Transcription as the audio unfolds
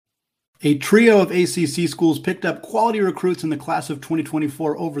A trio of ACC schools picked up quality recruits in the class of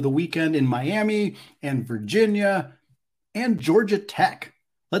 2024 over the weekend in Miami and Virginia and Georgia Tech.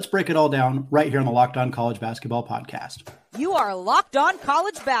 Let's break it all down right here on the Locked On College Basketball Podcast. You are Locked On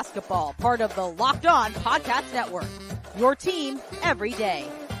College Basketball, part of the Locked On Podcast Network. Your team every day.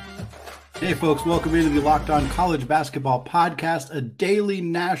 Hey folks, welcome into the Locked On College Basketball Podcast, a daily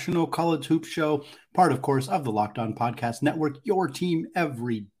national college hoop show, part of course of the Locked On Podcast Network, your team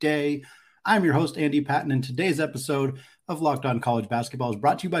every day. I'm your host, Andy Patton, and today's episode of Locked On College Basketball is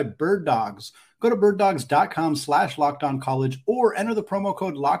brought to you by Bird Dogs. Go to birddogs.com/LockedOnCollege or enter the promo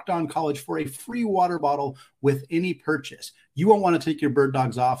code LockedOnCollege for a free water bottle with any purchase. You won't want to take your Bird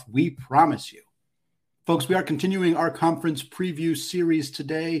Dogs off, we promise you. Folks, we are continuing our conference preview series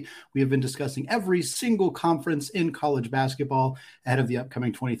today. We have been discussing every single conference in college basketball ahead of the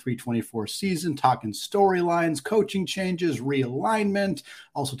upcoming 23-24 season, talking storylines, coaching changes, realignment,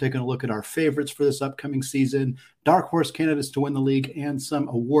 also taking a look at our favorites for this upcoming season, dark horse candidates to win the league, and some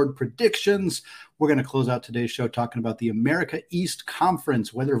award predictions. We're going to close out today's show talking about the America East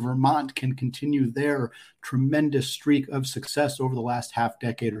Conference, whether Vermont can continue their tremendous streak of success over the last half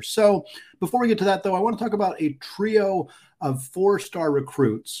decade or so. Before we get to that, though, I want to talk about a trio of four-star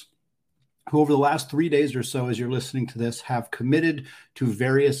recruits who over the last 3 days or so, as you're listening to this, have committed to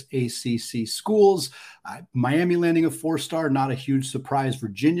various ACC schools. Miami landing a four-star, not a huge surprise.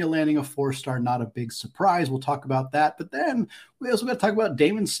 Virginia landing a four-star, not a big surprise. We'll talk about that. But then we also got to talk about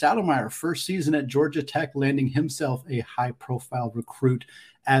Damon Stoudamire, first season at Georgia Tech, landing himself a high-profile recruit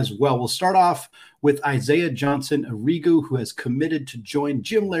as well. We'll start off with Isaiah Johnson-Arrigo, who has committed to join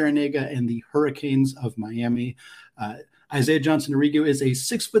Jim Larrañaga and the Hurricanes of Miami. Isaiah Johnson-Arrigo is a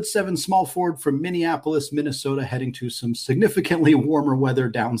 6'7" small forward from Minneapolis, Minnesota, heading to some significantly warmer weather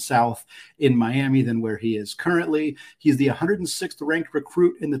down south in Miami than where he is currently. He's the 106th ranked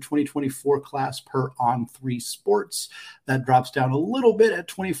recruit in the 2024 class per On3 Sports. That drops down a little bit at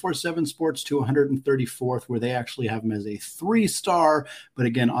 24/7 Sports to 134th, where they actually have him as a 3-star. But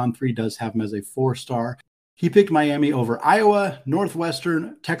again, On3 does have him as a 4-star. He picked Miami over Iowa,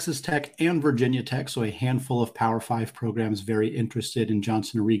 Northwestern, Texas Tech, and Virginia Tech, so a handful of Power 5 programs very interested in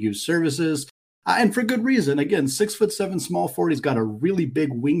Johnson-Arrigo's services. And for good reason. Again, 6'7" small forward. He's got a really big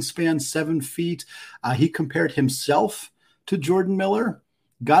wingspan, 7 feet. He compared himself to Jordan Miller.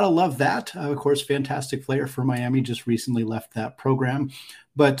 Gotta love that. Of course, fantastic player for Miami, just recently left that program.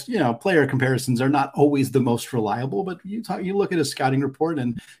 But, player comparisons are not always the most reliable. But you look at his scouting report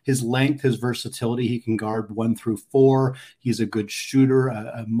and his length, his versatility. He can guard 1 through 4. He's a good shooter,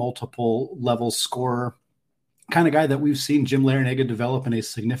 a multiple level scorer, kind of guy that we've seen Jim Larrañaga develop in a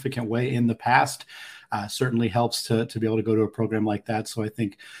significant way in the past. Certainly helps to be able to go to a program like that. So I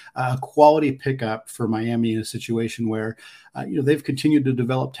think a quality pickup for Miami in a situation where, they've continued to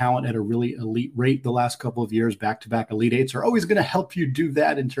develop talent at a really elite rate the last couple of years. Back-to-back Elite Eights are always going to help you do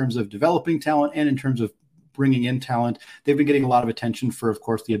that in terms of developing talent and in terms of bringing in talent. They've been getting a lot of attention for, of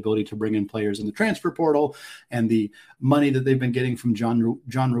course, the ability to bring in players in the transfer portal and the money that they've been getting from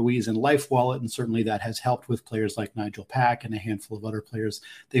John Ruiz and Life Wallet. And certainly that has helped with players like Nigel Pack and a handful of other players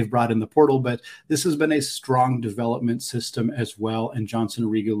they've brought in the portal. But this has been a strong development system as well. And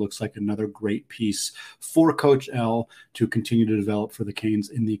Johnson-Arrigo looks like another great piece for Coach L to continue to develop for the Canes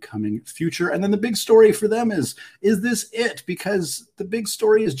in the coming future. And then the big story for them is this it? Because the big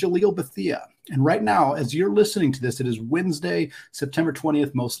story is Jaleel Bethea. And right now, as you're listening to this, it is Wednesday, September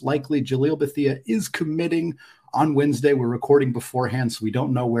 20th, most likely. Jaleel Bethea is committing on Wednesday. We're recording beforehand, so we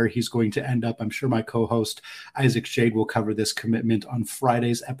don't know where he's going to end up. I'm sure my co-host, Isaac Shade, will cover this commitment on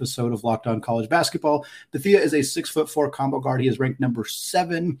Friday's episode of Locked On College Basketball. Bethea is a 6'4" combo guard. He is ranked number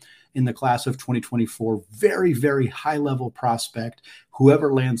 7 in the class of 2024. Very, very high-level prospect.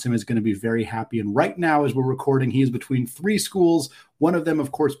 Whoever lands him is going to be very happy. And right now, as we're recording, he is between 3 schools. One of them,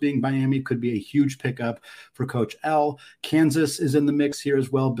 of course, being Miami, could be a huge pickup for Coach L. Kansas is in the mix here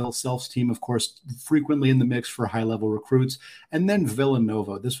as well. Bill Self's team, of course, frequently in the mix for high-level recruits. And then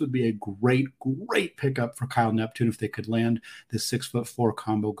Villanova. This would be a great, great pickup for Kyle Neptune if they could land this 6'4"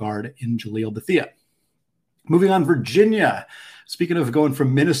 combo guard in Jaleel Bethea. Moving on, Virginia. Speaking of going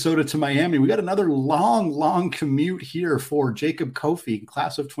from Minnesota to Miami, we got another long commute here for Jacob Kofi,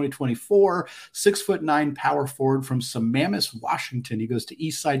 class of 2024, 6'9" power forward from Sammamish, Washington. He goes to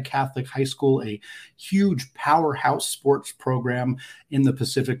Eastside Catholic High School, a huge powerhouse sports program in the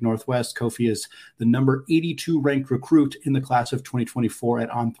Pacific Northwest. Kofi is the number 82 ranked recruit in the class of 2024 at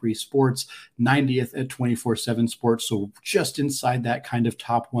On3 Sports, 90th at 24/7 Sports, so just inside that kind of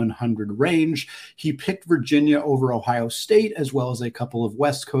top 100 range. He picked Virginia Virginia over Ohio State, as well as a couple of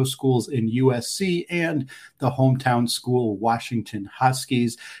West Coast schools in USC and the hometown school, Washington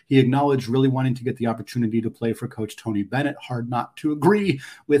Huskies. He acknowledged really wanting to get the opportunity to play for Coach Tony Bennett. Hard not to agree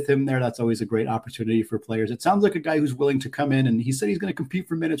with him there. That's always a great opportunity for players. It sounds like a guy who's willing to come in, and he said he's going to compete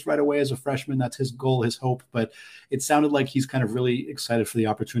for minutes right away as a freshman. That's his goal, his hope, but it sounded like he's kind of really excited for the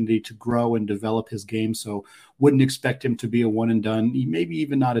opportunity to grow and develop his game. So wouldn't expect him to be a one and done, maybe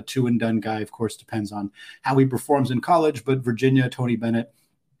even not a two and done guy. Of course, depends on how he performs in college, but Virginia, Tony Bennett,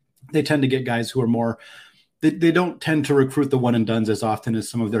 they tend to get guys who are more, they don't tend to recruit the one and dones as often as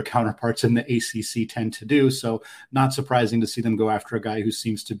some of their counterparts in the ACC tend to do. So not surprising to see them go after a guy who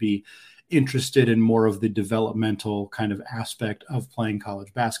seems to be interested in more of the developmental kind of aspect of playing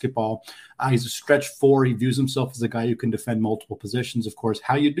college basketball. He's a stretch four. He views himself as a guy who can defend multiple positions. Of course,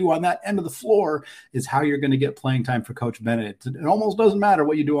 how you do on that end of the floor is how you're going to get playing time for Coach Bennett. It almost doesn't matter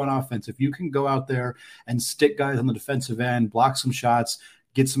what you do on offense. If you can go out there and stick guys on the defensive end, block some shots,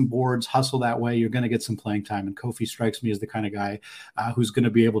 get some boards, hustle that way, you're going to get some playing time. And Kofi strikes me as the kind of guy who's going to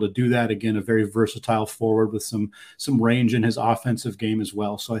be able to do that. Again, a very versatile forward with some range in his offensive game as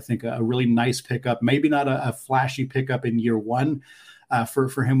well. So I think a really nice pickup, maybe not a flashy pickup in year one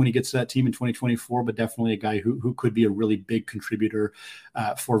for him when he gets to that team in 2024, but definitely a guy who could be a really big contributor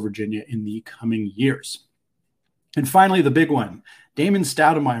for Virginia in the coming years. And finally, the big one. Damon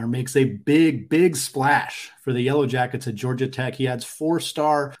Stoudamire makes a big splash for the Yellow Jackets at Georgia Tech. He adds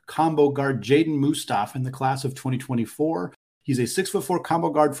 4-star combo guard Jaden Mustaf in the class of 2024. He's a 6'4" combo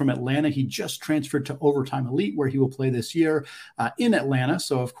guard from Atlanta. He just transferred to Overtime Elite, where he will play this year in Atlanta.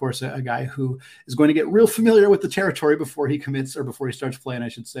 So, of course, a guy who is going to get real familiar with the territory before he commits, or before he starts playing, I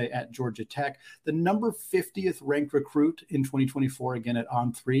should say, at Georgia Tech. The number 50th ranked recruit in 2024, again at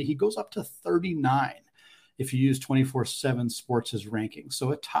On3. He goes up to 39. If you use 24/7 Sports' ranking.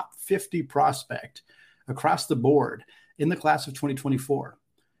 So a top 50 prospect across the board in the class of 2024.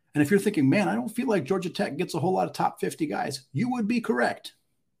 And if you're thinking, man, I don't feel like Georgia Tech gets a whole lot of top 50 guys, you would be correct.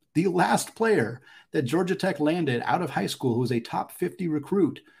 The last player that Georgia Tech landed out of high school who was a top 50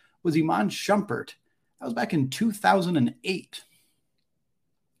 recruit was Iman Shumpert. That was back in 2008.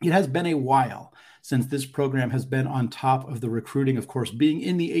 It has been a while since this program has been on top of the recruiting, of course, being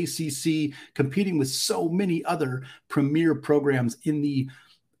in the ACC, competing with so many other premier programs in the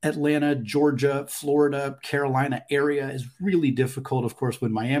Atlanta, Georgia, Florida, Carolina area is really difficult. Of course,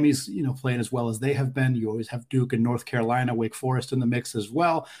 when Miami's, playing as well as they have been, you always have Duke and North Carolina, Wake Forest in the mix as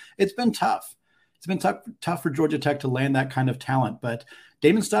well. It's been tough. It's been tough for Georgia Tech to land that kind of talent, but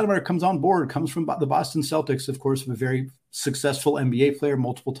Damon Stoudamire comes on board, comes from the Boston Celtics, of course, a very successful NBA player,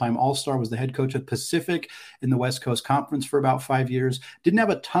 multiple-time All-Star, was the head coach at Pacific in the West Coast Conference for about 5 years. Didn't have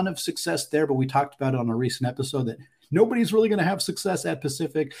a ton of success there, but we talked about it on a recent episode that nobody's really going to have success at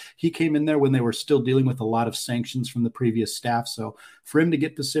Pacific. He came in there when they were still dealing with a lot of sanctions from the previous staff. So for him to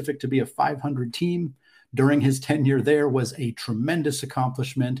get Pacific to be a 500 team during his tenure there was a tremendous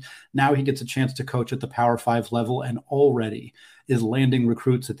accomplishment. Now he gets a chance to coach at the Power 5 level and already is landing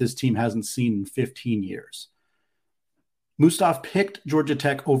recruits that this team hasn't seen in 15 years. Mustaf picked Georgia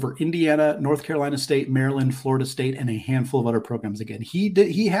Tech over Indiana, North Carolina State, Maryland, Florida State, and a handful of other programs. Again,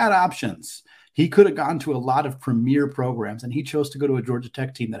 he had options. He could have gone to a lot of premier programs, and he chose to go to a Georgia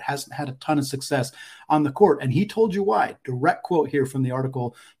Tech team that hasn't had a ton of success on the court. And he told you why. Direct quote here from the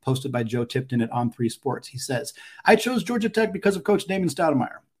article posted by Joe Tipton at On3 Sports. He says, "I chose Georgia Tech because of Coach Damon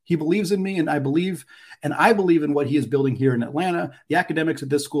Stoudamire. He believes in me, and I believe in what he is building here in Atlanta. The academics at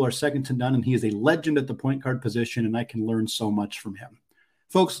this school are second to none, and he is a legend at the point guard position, and I can learn so much from him."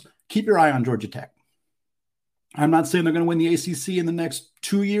 Folks, keep your eye on Georgia Tech. I'm not saying they're going to win the ACC in the next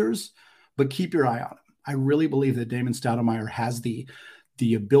 2 years, but keep your eye on him. I really believe that Damon Stoudamire has the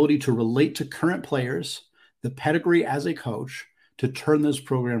ability to relate to current players, the pedigree as a coach, to turn this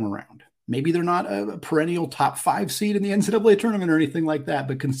program around. Maybe they're not a perennial top 5 seed in the NCAA tournament or anything like that,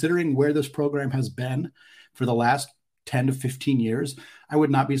 but considering where this program has been for the last 10 to 15 years, I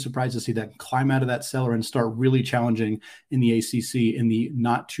would not be surprised to see that climb out of that cellar and start really challenging in the ACC in the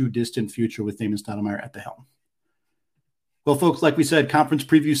not too distant future with Damon Stoudamire at the helm. Well, folks, like we said, conference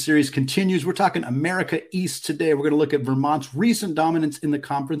preview series continues. We're talking America East today. We're going to look at Vermont's recent dominance in the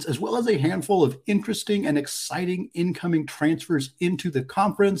conference, as well as a handful of interesting and exciting incoming transfers into the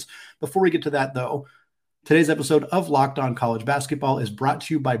conference. Before we get to that, though, today's episode of Locked On College Basketball is brought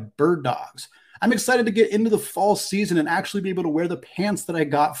to you by Bird Dogs. I'm excited to get into the fall season and actually be able to wear the pants that I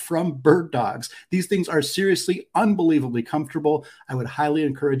got from Bird Dogs. These things are seriously unbelievably comfortable. I would highly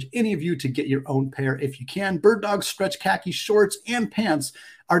encourage any of you to get your own pair if you can. Bird Dogs stretch khaki shorts and pants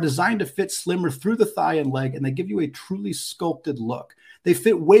are designed to fit slimmer through the thigh and leg, and they give you a truly sculpted look. They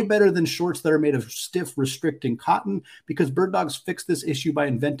fit way better than shorts that are made of stiff, restricting cotton because Bird Dogs fixed this issue by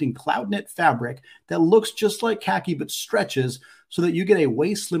inventing cloud knit fabric that looks just like khaki but stretches so that you get a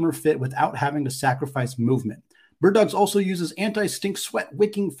way slimmer fit without having to sacrifice movement. Bird Dogs also uses anti-stink sweat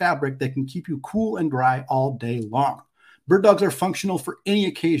wicking fabric that can keep you cool and dry all day long. Bird Dogs are functional for any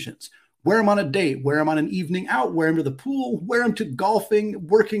occasions. Wear them on a date, wear them on an evening out, wear them to the pool, wear them to golfing,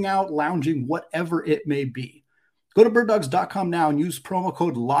 working out, lounging, whatever it may be. Go to birddogs.com now and use promo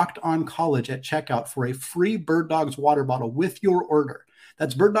code LOCKEDONCollege at checkout for a free Bird Dogs water bottle with your order.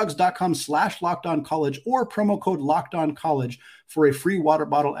 That's birddogs.com/LockedOnCollege or promo code LockedOnCollege for a free water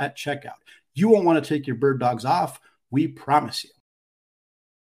bottle at checkout. You won't want to take your Bird Dogs off. We promise you.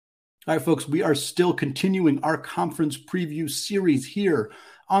 All right, folks, we are still continuing our conference preview series here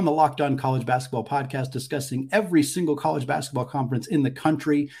on the Locked On College Basketball Podcast, discussing every single college basketball conference in the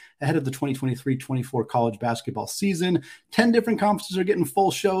country ahead of the 2023-24 college basketball season. 10 different conferences are getting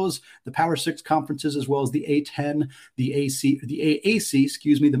full shows, the Power 6 conferences, as well as the A10, the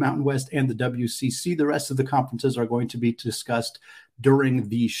AAC, the Mountain West, and the WCC. The rest of the conferences are going to be discussed during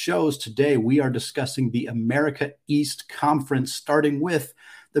these shows. Today, we are discussing the America East Conference, starting with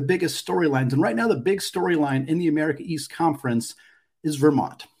the biggest storylines. And right now, the big storyline in the America East Conference is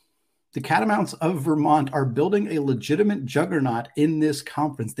Vermont. The Catamounts of Vermont are building a legitimate juggernaut in this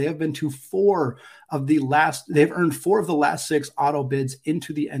conference. They have been to they've earned 4 of the last 6 auto bids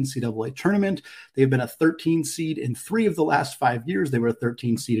into the NCAA tournament. They've been a 13 seed in 3 of the last 5 years. They were a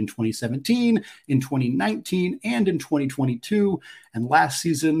 13 seed in 2017, in 2019, and in 2022. And last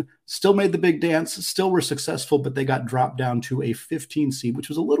season, still made the big dance, still were successful, but they got dropped down to a 15 seed, which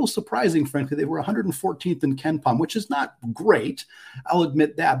was a little surprising, frankly. They were 114th in KenPom, which is not great. I'll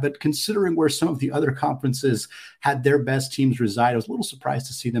admit that. But considering where some of the other conferences had their best teams reside, I was a little surprised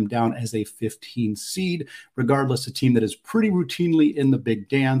to see them down as a 15 seed. Regardless, a team that is pretty routinely in the big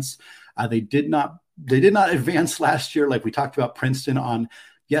dance. They did not advance last year, like we talked about Princeton on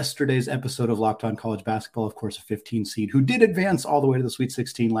yesterday's episode of Locked On College Basketball, of course, a 15 seed who did advance all the way to the Sweet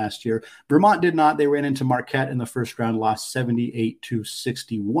 16 last year. Vermont did not. They ran into Marquette in the first round, lost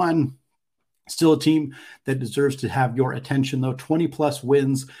 78-61. Still a team that deserves to have your attention, though. 20-plus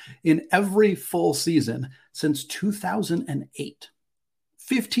wins in every full season since 2008.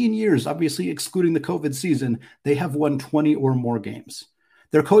 15 years, obviously excluding the COVID season, they have won 20 or more games.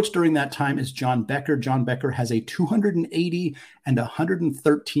 Their coach during that time is John Becker. John Becker has a 280 and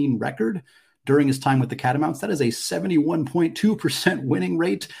 113 record during his time with the Catamounts. That is a 71.2% winning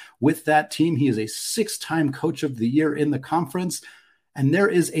rate with that team. He is a 6-time coach of the year in the conference. And there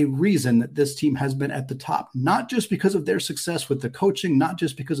is a reason that this team has been at the top, not just because of their success with the coaching, not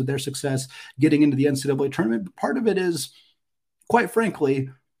just because of their success getting into the NCAA tournament. But part of it is, quite frankly,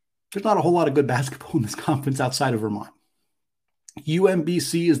 there's not a whole lot of good basketball in this conference outside of Vermont.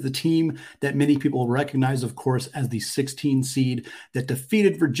 UMBC is the team that many people recognize, of course, as the 16 seed that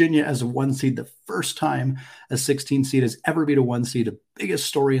defeated Virginia as a 1 seed, the first time a 16 seed has ever beat a 1 seed. The biggest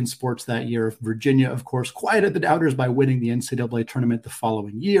story in sports that year. Virginia, of course, quieted the doubters by winning the NCAA tournament the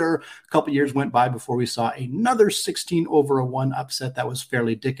following year. A couple years went by before we saw another 16 over a 1 upset. That was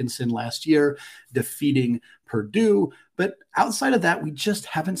Fairleigh Dickinson last year, defeating Purdue. But outside of that, we just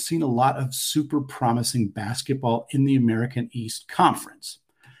haven't seen a lot of super promising basketball in the American East Conference.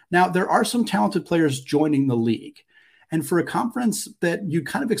 Now, there are some talented players joining the league. And for a conference that you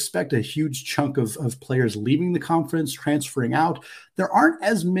kind of expect a huge chunk of players leaving the conference, transferring out, there aren't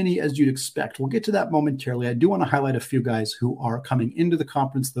as many as you'd expect. We'll get to that momentarily. I do want to highlight a few guys who are coming into the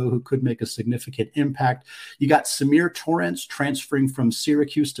conference, though, who could make a significant impact. You got Samir Torrance transferring from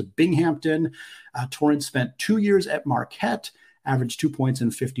Syracuse to Binghamton. Torrance spent 2 years at Marquette, averaged 2 points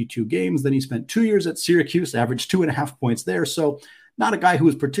in 52 games. Then he spent 2 years at Syracuse, averaged 2.5 points there. So not a guy who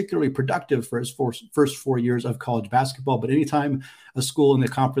was particularly productive for his first 4 years of college basketball, but anytime a school in the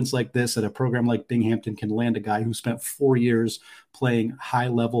conference like this at a program like Binghamton can land a guy who spent 4 years playing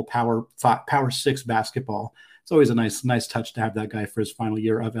high-level Power 6 basketball, it's always a nice touch to have that guy for his final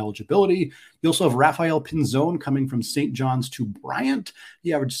year of eligibility. You also have Rafael Pinzon coming from St. John's to Bryant.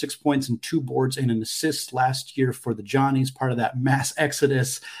 He averaged 6 points and 2 boards and an assist last year for the Johnnies, part of that mass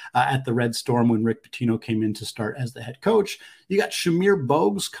exodus at the Red Storm when Rick Pitino came in to start as the head coach. You got Shamir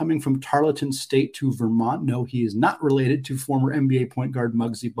Bogues coming from Tarleton State to Vermont. No, he is not related to former NBA point guard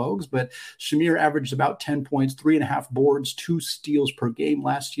Muggsy Bogues, but Shamir averaged about 10 points, 3.5 boards, 2 steals per game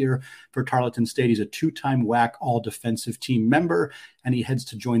last year for Tarleton State. He's a 2-time WAC all-defensive team member, and he heads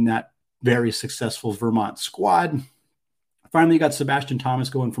to join that very successful Vermont squad. Finally, you got Sebastian Thomas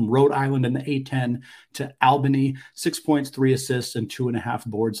going from Rhode Island in the A-10 to Albany, 6 points, 3 assists, and 2.5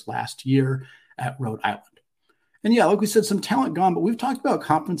 boards last year at Rhode Island. And yeah, like we said, some talent gone, but we've talked about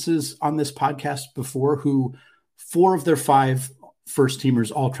conferences on this podcast before who 4 of their 5 first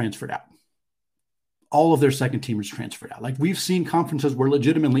teamers all transferred out. All of their second teamers transferred out. Like we've seen conferences where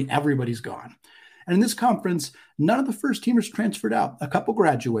legitimately everybody's gone. And in this conference, none of the first teamers transferred out. A couple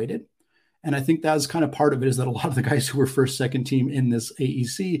graduated. And I think that was kind of part of it, is that a lot of the guys who were first, second team in this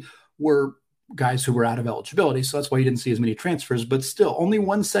AEC were guys who were out of eligibility. So that's why you didn't see as many transfers. But still, only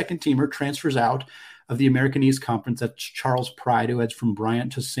one second teamer transfers out of the American East Conference. That's Charles Pride, who heads from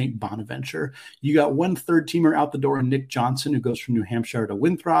Bryant to St. Bonaventure. You got one third teamer out the door, and Nick Johnson, who goes from New Hampshire to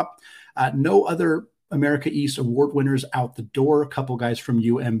Winthrop. No other America East award winners out the door. A couple guys from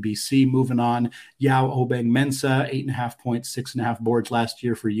UMBC moving on. Yao Obeng Mensah, 8.5 points, 6.5 boards last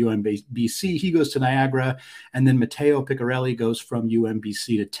year for UMBC. He goes to Niagara. And then Matteo Piccarelli goes from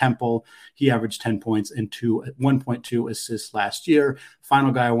UMBC to Temple. He averaged 10 points and 1.2 assists last year.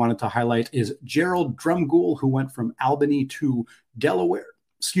 Final guy I wanted to highlight is Gerald Drumgoole, who went from Albany to Delaware.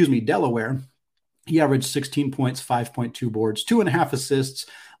 He averaged 16 points, 5.2 boards, 2.5 assists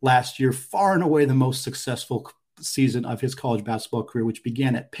last year, far and away the most successful season of his college basketball career, which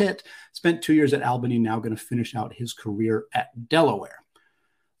began at Pitt, spent 2 years at Albany, now going to finish out his career at Delaware.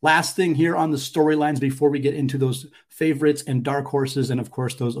 Last thing here on the storylines before we get into those favorites and dark horses, and of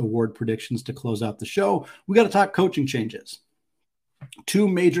course those award predictions to close out the show, we got to talk coaching changes. 2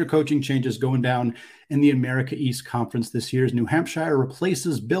 major coaching changes going down in the America East Conference this year. New Hampshire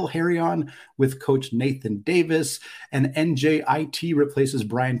replaces Bill Harrion with Coach Nathan Davis, and NJIT replaces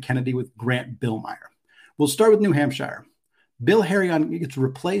Brian Kennedy with Grant Billmeyer. We'll start with New Hampshire. Bill Harrion gets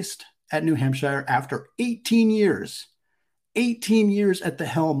replaced at New Hampshire after 18 years. 18 years at the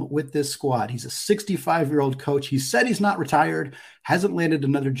helm with this squad. He's a 65-year-old coach. He said he's not retired, hasn't landed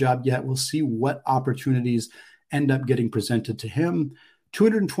another job yet. We'll see what opportunities end up getting presented to him.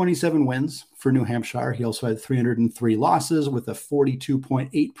 227 wins for New Hampshire. He also had 303 losses with a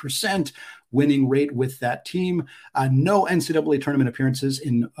 42.8% winning rate with that team. No NCAA tournament appearances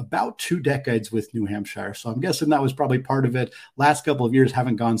in about 2 decades with New Hampshire. So I'm guessing that was probably part of it. Last couple of years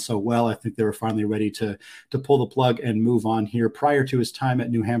haven't gone so well. I think they were finally ready to pull the plug and move on here. Prior to his time at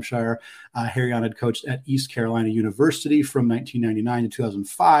New Hampshire, Harrion had coached at East Carolina University from 1999 to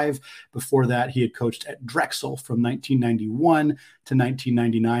 2005. Before that, he had coached at Drexel from 1991 to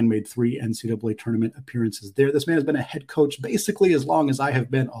 1999, made 3 NCAA tournament appearances there. This man has been a head coach basically as long as I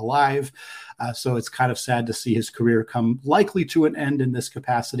have been alive. So it's kind of sad to see his career come likely to an end in this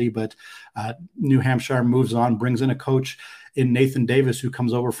capacity, but New Hampshire moves on, brings in a coach in Nathan Davis, who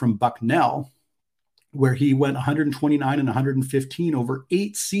comes over from Bucknell, where he went 129 and 115 over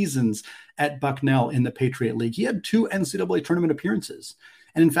 8 seasons at Bucknell in the Patriot League. He had 2 NCAA tournament appearances,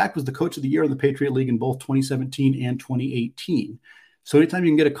 and in fact was the coach of the year in the Patriot League in both 2017 and 2018. So anytime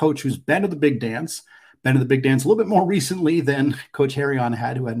you can get a coach who's been to the big dance a little bit more recently than Coach Harrion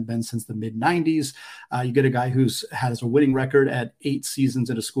had, who hadn't been since the mid-90s. You get a guy who's has a winning record at 8 seasons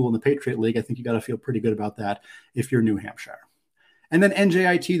at a school in the Patriot League. I think you got to feel pretty good about that if you're New Hampshire. And then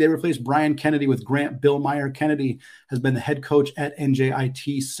NJIT, they replaced Brian Kennedy with Grant Billmeyer. Kennedy has been the head coach at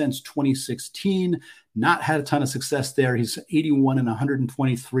NJIT since 2016. Not had a ton of success there. He's 81 and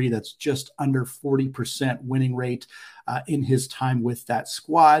 123. That's just under 40% winning rate in his time with that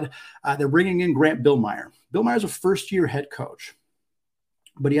squad. They're bringing in Grant Billmeyer. Billmeyer's a first-year head coach,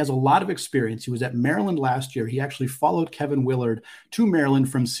 but he has a lot of experience. He was at Maryland last year. He actually followed Kevin Willard to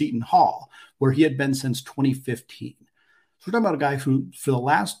Maryland from Seton Hall, where he had been since 2015. So we're talking about a guy who, for the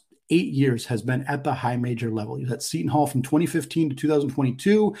last 8 years, has been at the high major level. He was at Seton Hall from 2015 to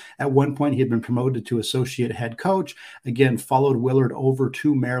 2022. At one point, he had been promoted to associate head coach. Again, followed Willard over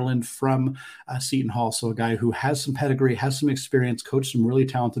to Maryland from Seton Hall. So a guy who has some pedigree, has some experience, coached some really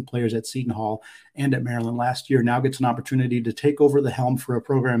talented players at Seton Hall and at Maryland last year, now gets an opportunity to take over the helm for a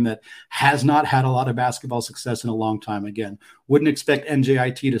program that has not had a lot of basketball success in a long time. Again, wouldn't expect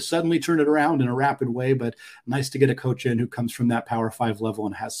NJIT to suddenly turn it around in a rapid way, but nice to get a coach in who comes from that Power 5 level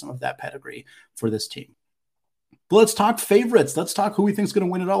and has some of that pedigree for this team. But let's talk favorites. Let's talk who we think is going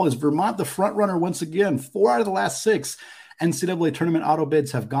to win it all. Is Vermont the front runner once again? 4 out of the last 6 NCAA tournament auto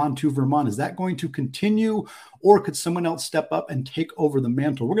bids have gone to Vermont. Is that going to continue, or could someone else step up and take over the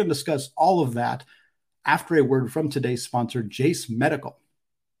mantle? We're going to discuss all of that after a word from today's sponsor, Jace Medical.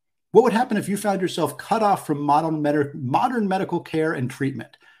 What would happen if you found yourself cut off from modern medical care and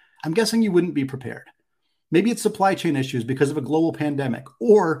treatment? I'm guessing you wouldn't be prepared. Maybe it's supply chain issues because of a global pandemic,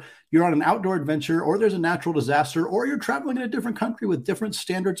 or you're on an outdoor adventure, or there's a natural disaster, or you're traveling in a different country with different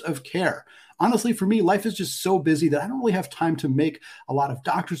standards of care. Honestly, for me, life is just so busy that I don't really have time to make a lot of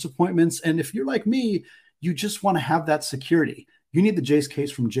doctor's appointments. And if you're like me, you just want to have that security. You need the Jace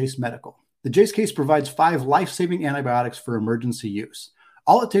case from Jace Medical. The Jace case provides 5 life-saving antibiotics for emergency use.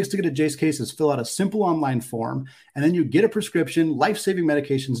 All it takes to get a Jace case is fill out a simple online form, and then you get a prescription, life-saving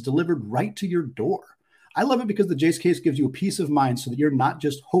medications delivered right to your door. I love it because the Jace case gives you a peace of mind so that you're not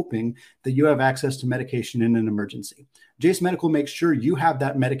just hoping that you have access to medication in an emergency. Jace Medical makes sure you have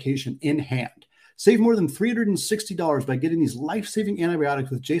that medication in hand. Save more than $360 by getting these life-saving antibiotics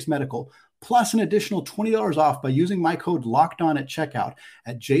with Jace Medical, plus an additional $20 off by using my code LOCKEDON at checkout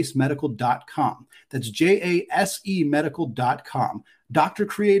at jacemedical.com. That's JASE medical.com. Doctor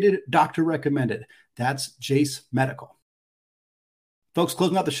created, doctor recommended. That's Jace Medical. Folks,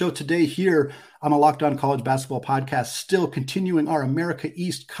 closing out the show today here on a Locked On College Basketball podcast, still continuing our America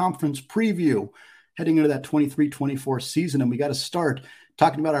East Conference preview, heading into that 23-24 season. And we got to start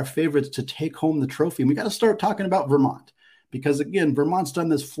talking about our favorites to take home the trophy. And we got to start talking about Vermont because, again, Vermont's done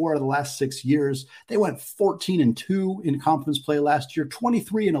this 4 out of the last 6 years. They went 14-2 in conference play last year,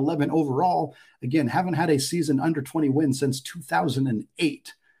 23-11 overall. Again, haven't had a season under 20 wins since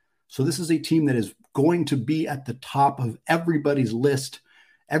 2008. So this is a team that is going to be at the top of everybody's list.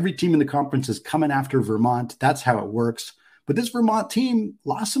 Every team in the conference is coming after Vermont. That's how it works. But this Vermont team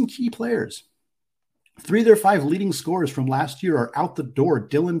lost some key players. 3 of their 5 leading scorers from last year are out the door.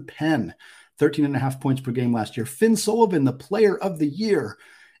 Dylan Penn, 13.5 points per game last year. Finn Sullivan, the player of the year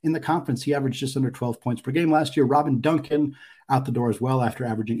in the conference. He averaged just under 12 points per game last year. Robin Duncan out the door as well after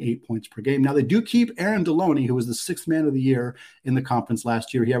averaging 8 points per game. Now, they do keep Aaron Deloney, who was the 6th man of the year in the conference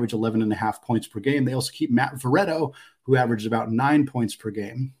last year. He averaged 11.5 points per game. They also keep Matt Veretto, who averaged about 9 points per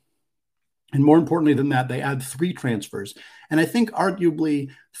game. And more importantly than that, they add 3 transfers. And I think arguably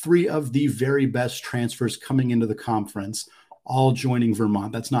 3 of the very best transfers coming into the conference, all joining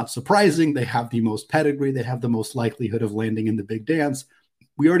Vermont. That's not surprising. They have the most pedigree. They have the most likelihood of landing in the big dance.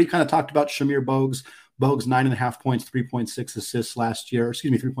 We already kind of talked about Shamir Bogues. Bogues, 9.5 points, 3.6 assists last year,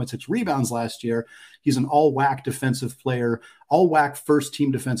 3.6 rebounds last year. He's an all-WAC defensive player, all-WAC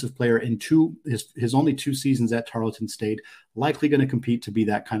first-team defensive player in his only 2 seasons at Tarleton State. Likely going to compete to be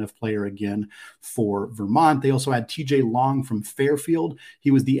that kind of player again for Vermont. They also had TJ Long from Fairfield.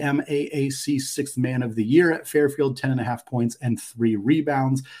 He was the MAAC 6th man of the year at Fairfield, 10.5 points and 3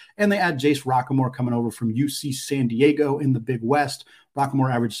 rebounds. And they add Jace Rockamore coming over from UC San Diego in the Big West.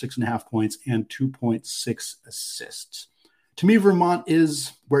 Rockamore averaged 6.5 points and 2.6 assists. To me, Vermont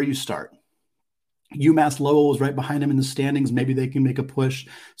is where you start. UMass Lowell was right behind him in the standings. Maybe they can make a push,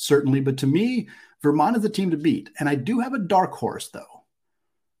 certainly. But to me, Vermont is the team to beat. And I do have a dark horse, though.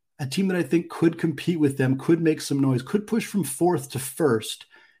 A team that I think could compete with them, could make some noise, could push from 4th to 1st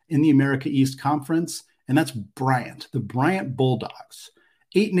in the America East Conference. And that's Bryant, the Bryant Bulldogs.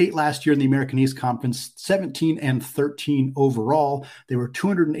 8-8 last year in the American East Conference, 17-13 overall. They were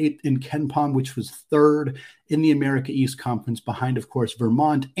 208 in KenPom, which was 3rd in the America East Conference, behind, of course,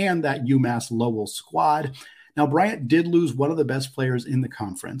 Vermont and that UMass Lowell squad. Now, Bryant did lose one of the best players in the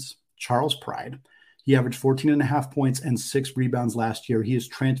conference, Charles Pride. He averaged 14.5 points and 6 rebounds last year. He is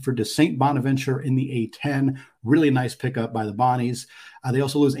transferred to St. Bonaventure in the A10. Really nice pickup by the Bonnies. They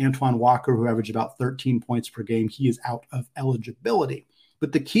also lose Antoine Walker, who averaged about 13 points per game. He is out of eligibility.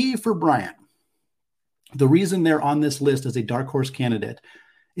 But the key for Bryant, the reason they're on this list as a dark horse candidate,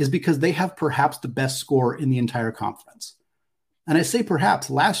 is because they have perhaps the best scorer in the entire conference. And I say perhaps.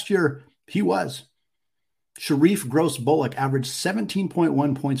 Last year, he was. Sharif Gross-Bullock averaged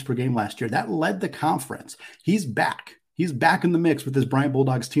 17.1 points per game last year. That led the conference. He's back. He's back in the mix with this Bryant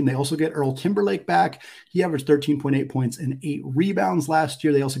Bulldogs team. They also get Earl Timberlake back. He averaged 13.8 points and 8 rebounds last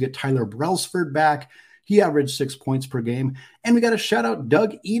year. They also get Tyler Brailsford back. He averaged 6 points per game. And we got to shout out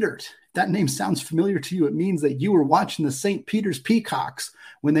Doug Edert. If that name sounds familiar to you, it means that you were watching the St. Peter's Peacocks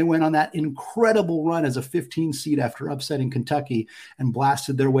when they went on that incredible run as a 15 seed after upsetting Kentucky and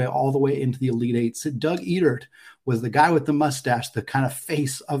blasted their way all the way into the Elite Eight. So Doug Edert was the guy with the mustache, the kind of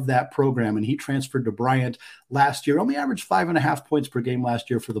face of that program, and he transferred to Bryant last year. Only averaged 5.5 points per game last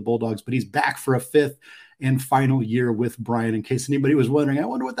year for the Bulldogs, but he's back for a 5th and final year with Bryant. In case anybody was wondering, I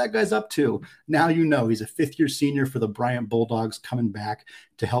wonder what that guy's up to. Now you know. He's a 5th-year senior for the Bryant Bulldogs, coming back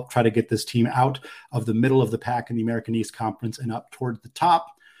to help try to get this team out of the middle of the pack in the American East Conference and up towards the top.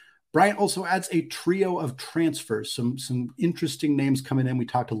 Bryant also adds a trio of transfers, some interesting names coming in. We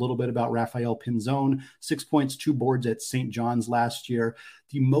talked a little bit about Rafael Pinzon, 6 points, 2 boards at St. John's last year,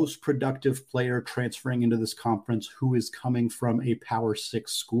 the most productive player transferring into this conference who is coming from a Power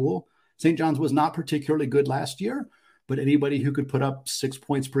 6 school. St. John's was not particularly good last year, but anybody who could put up 6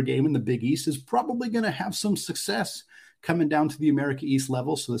 points per game in the Big East is probably going to have some success coming down to the America East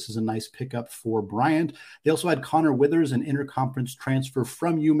level. So this is a nice pickup for Bryant. They also had Connor Withers, an interconference transfer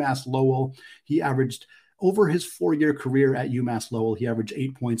from UMass Lowell. He averaged over his 4-year career at UMass Lowell, he averaged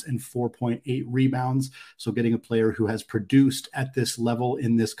 8 points and 4.8 rebounds. So getting a player who has produced at this level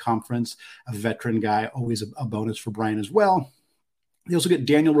in this conference, a veteran guy, always a bonus for Bryant as well. They also get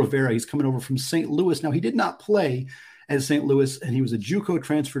Daniel Rivera. He's coming over from St. Louis. Now, he did not play at St. Louis, and he was a JUCO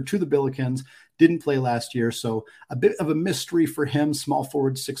transfer to the Billikens. Didn't play last year, so a bit of a mystery for him. Small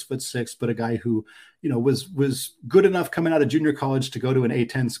forward, 6'6", but a guy who, was good enough coming out of junior college to go to an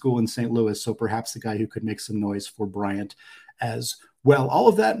A-10 school in St. Louis. So perhaps the guy who could make some noise for Bryant as well. All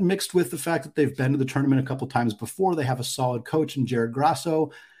of that mixed with the fact that they've been to the tournament a couple times before. They have a solid coach in Jared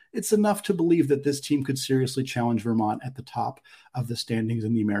Grasso. It's enough to believe that this team could seriously challenge Vermont at the top of the standings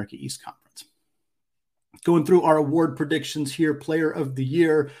in the America East Conference. Going through our award predictions here, Player of the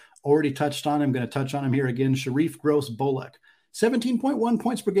Year. Already touched on him. Going to touch on him here again. Sharif Gross-Bullock, 17.1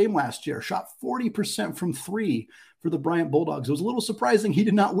 points per game last year. Shot 40% from three for the Bryant Bulldogs. It was a little surprising he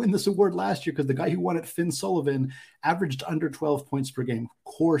did not win this award last year because the guy who won it, Finn Sullivan, averaged under 12 points per game.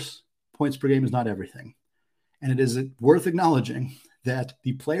 Of course, points per game is not everything. And it is worth acknowledging that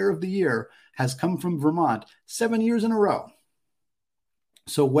the Player of the Year has come from Vermont 7 years in a row.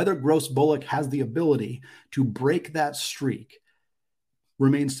 So whether Gross-Bullock has the ability to break that streak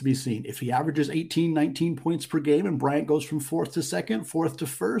remains to be seen. If he averages 18, 19 points per game and Bryant goes from fourth to second, fourth to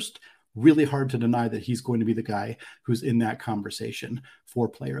first, really hard to deny that he's going to be the guy who's in that conversation for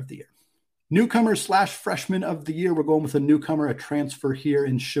Player of the Year. Newcomer / freshman of the year. We're going with a newcomer, a transfer here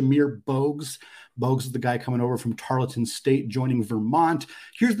in Shamir Bogues. Bogues is the guy coming over from Tarleton State, joining Vermont.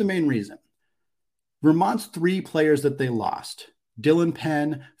 Here's the main reason. Vermont's 3 players that they lost, Dylan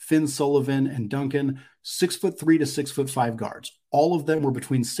Penn, Finn Sullivan, and Duncan, 6'3" to 6'5" guards. All of them were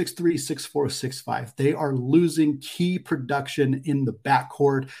between 6'3", 6'4", 6'5". They are losing key production in the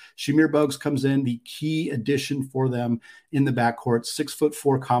backcourt. Shamir Bogues comes in, the key addition for them in the backcourt.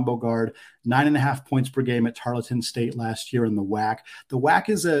 6'4" combo guard, 9.5 points per game at Tarleton State last year in the WAC. The WAC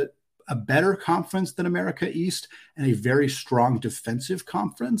is a better conference than America East and a very strong defensive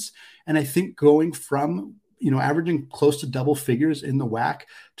conference. And I think going from averaging close to double figures in the WAC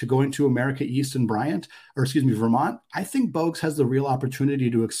to going to America East and Vermont, I think Bogues has the real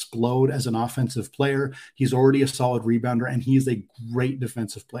opportunity to explode as an offensive player. He's already a solid rebounder, and he's a great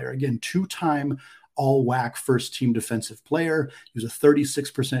defensive player. Again, 2-time all WAC first team defensive player. He was a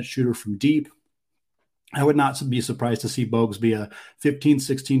 36% shooter from deep. I would not be surprised to see Bogues be a 15,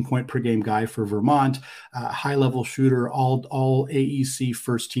 16 point per game guy for Vermont, high level shooter, all AEC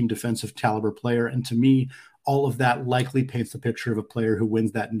first team defensive caliber player. And to me, all of that likely paints the picture of a player who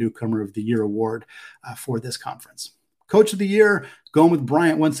wins that Newcomer of the Year award for this conference. Coach of the Year, going with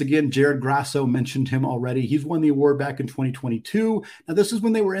Bryant once again. Jared Grasso, mentioned him already. He's won the award back in 2022. Now, this is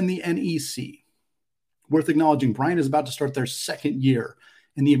when they were in the NEC. Worth acknowledging, Bryant is about to start their second year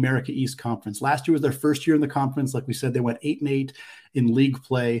in the America East Conference. Last year was their first year in the conference. Like we said, they went 8-8 in league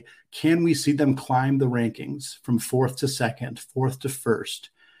play. Can we see them climb the rankings from fourth to second, fourth to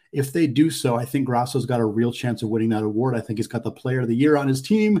first? If they do so, I think Grasso's got a real chance of winning that award. I think he's got the Player of the Year on his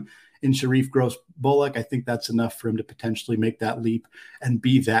team in Sharif Gross-Bullock. I think that's enough for him to potentially make that leap and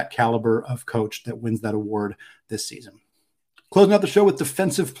be that caliber of coach that wins that award this season. Closing out the show with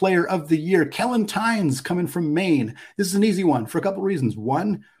Defensive Player of the Year, Kellen Tynes, coming from Maine. This is an easy one for a couple of reasons.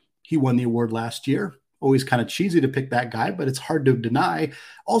 One, he won the award last year. Always kind of cheesy to pick that guy, but it's hard to deny.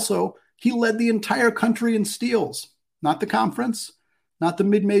 Also, he led the entire country in steals, not the conference, not the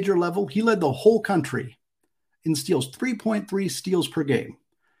mid-major level. He led the whole country in steals, 3.3 steals per game.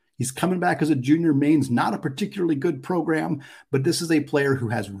 He's coming back as a junior. Maine's not a particularly good program, but this is a player who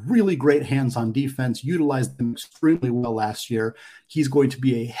has really great hands on defense, utilized them extremely well last year. He's going to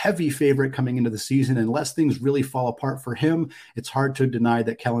be a heavy favorite coming into the season. Unless things really fall apart for him, it's hard to deny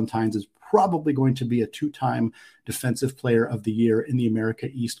that Kellen Tynes is probably going to be a 2-time Defensive Player of the Year in the America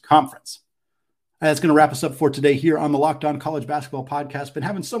East Conference. That's going to wrap us up for today here on the Locked On College Basketball Podcast. Been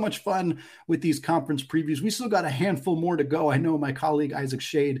having so much fun with these conference previews. We still got a handful more to go. I know my colleague Isaac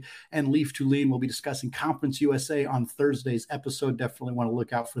Shade and Leaf Tulane will be discussing Conference USA on Thursday's episode. Definitely want to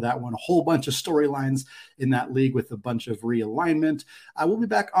look out for that one. A whole bunch of storylines in that league with a bunch of realignment. We'll be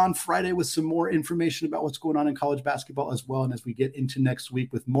back on Friday with some more information about what's going on in college basketball as well. And as we get into next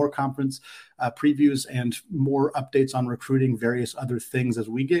week with more conference previews and more updates on recruiting, various other things as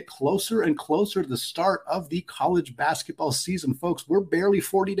we get closer and closer to the start of the college basketball season. Folks, we're barely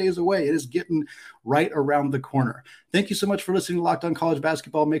 40 days away. It is getting right around the corner. Thank you so much for listening to Locked On College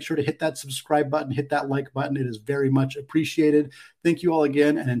Basketball. Make sure to hit that subscribe button, hit that like button. It is very much appreciated. Thank you all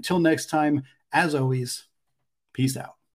again. And until next time, as always, peace out.